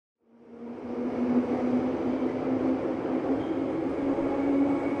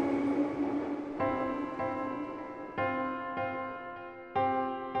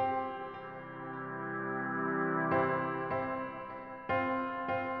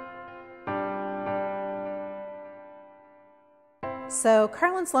So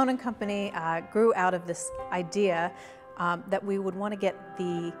Karlin Sloan Company grew out of this idea that we would want to get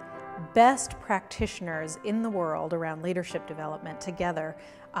the best practitioners in the world around leadership development together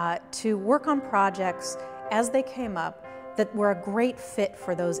to work on projects as they came up that were a great fit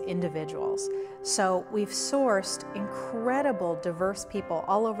for those individuals. So we've sourced incredible diverse people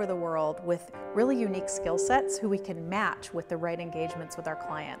all over the world with really unique skill sets who we can match with the right engagements with our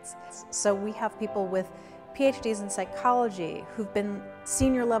clients. So we have people with PhDs in psychology who've been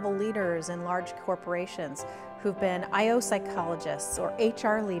senior level leaders in large corporations, who've been IO psychologists or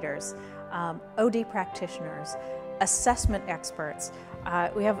HR leaders, OD practitioners, assessment experts.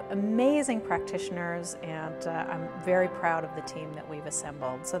 We have amazing practitioners, and I'm very proud of the team that we've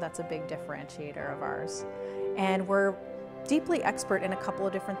assembled, so that's a big differentiator of ours. And we're deeply expert in a couple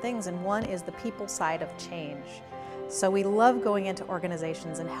of different things, and one is the people side of change. So we love going into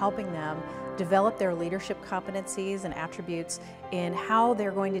organizations and helping them develop their leadership competencies and attributes in how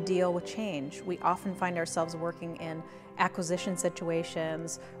they're going to deal with change. We often find ourselves working in acquisition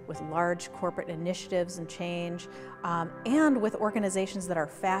situations with large corporate initiatives and change, and with organizations that are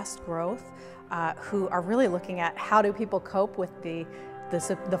fast growth, who are really looking at how do people cope with the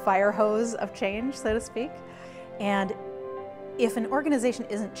fire hose of change, so to speak. And if an organization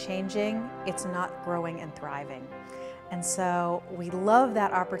isn't changing, it's not growing and thriving. And so we love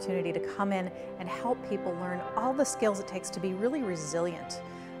that opportunity to come in and help people learn all the skills it takes to be really resilient,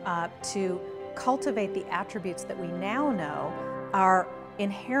 to cultivate the attributes that we now know are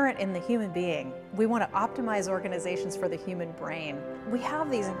inherent in the human being. We want to optimize organizations for the human brain. We have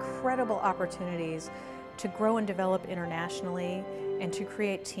these incredible opportunities to grow and develop internationally and to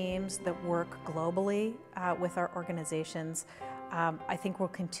create teams that work globally with our organizations. I think we'll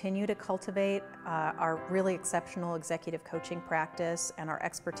continue to cultivate our really exceptional executive coaching practice and our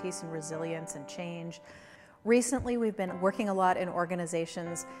expertise in resilience and change. Recently, we've been working a lot in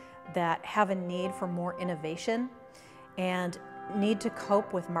organizations that have a need for more innovation and need to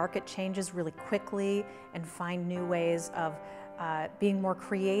cope with market changes really quickly and find new ways of being more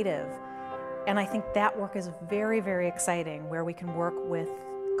creative. And I think that work is very, very exciting, where we can work with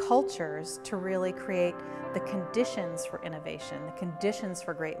cultures to really create the conditions for innovation, the conditions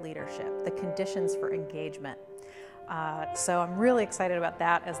for great leadership, the conditions for engagement. So I'm really excited about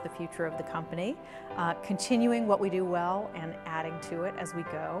that as the future of the company, continuing what we do well and adding to it as we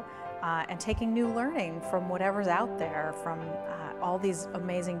go, and taking new learning from whatever's out there, from all these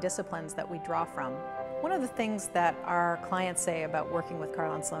amazing disciplines that we draw from. One of the things that our clients say about working with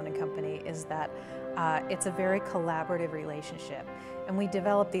Karlin Sloan Company is that it's a very collaborative relationship, and we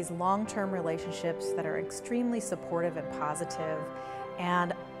develop these long-term relationships that are extremely supportive and positive,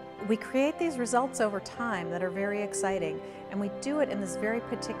 and we create these results over time that are very exciting, and we do it in this very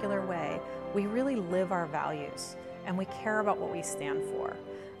particular way. We really live our values, and we care about what we stand for.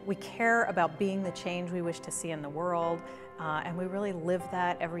 We care about being the change we wish to see in the world, and we really live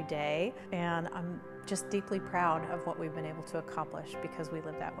that every day, and I'm just deeply proud of what we've been able to accomplish because we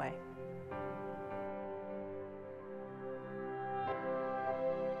live that way.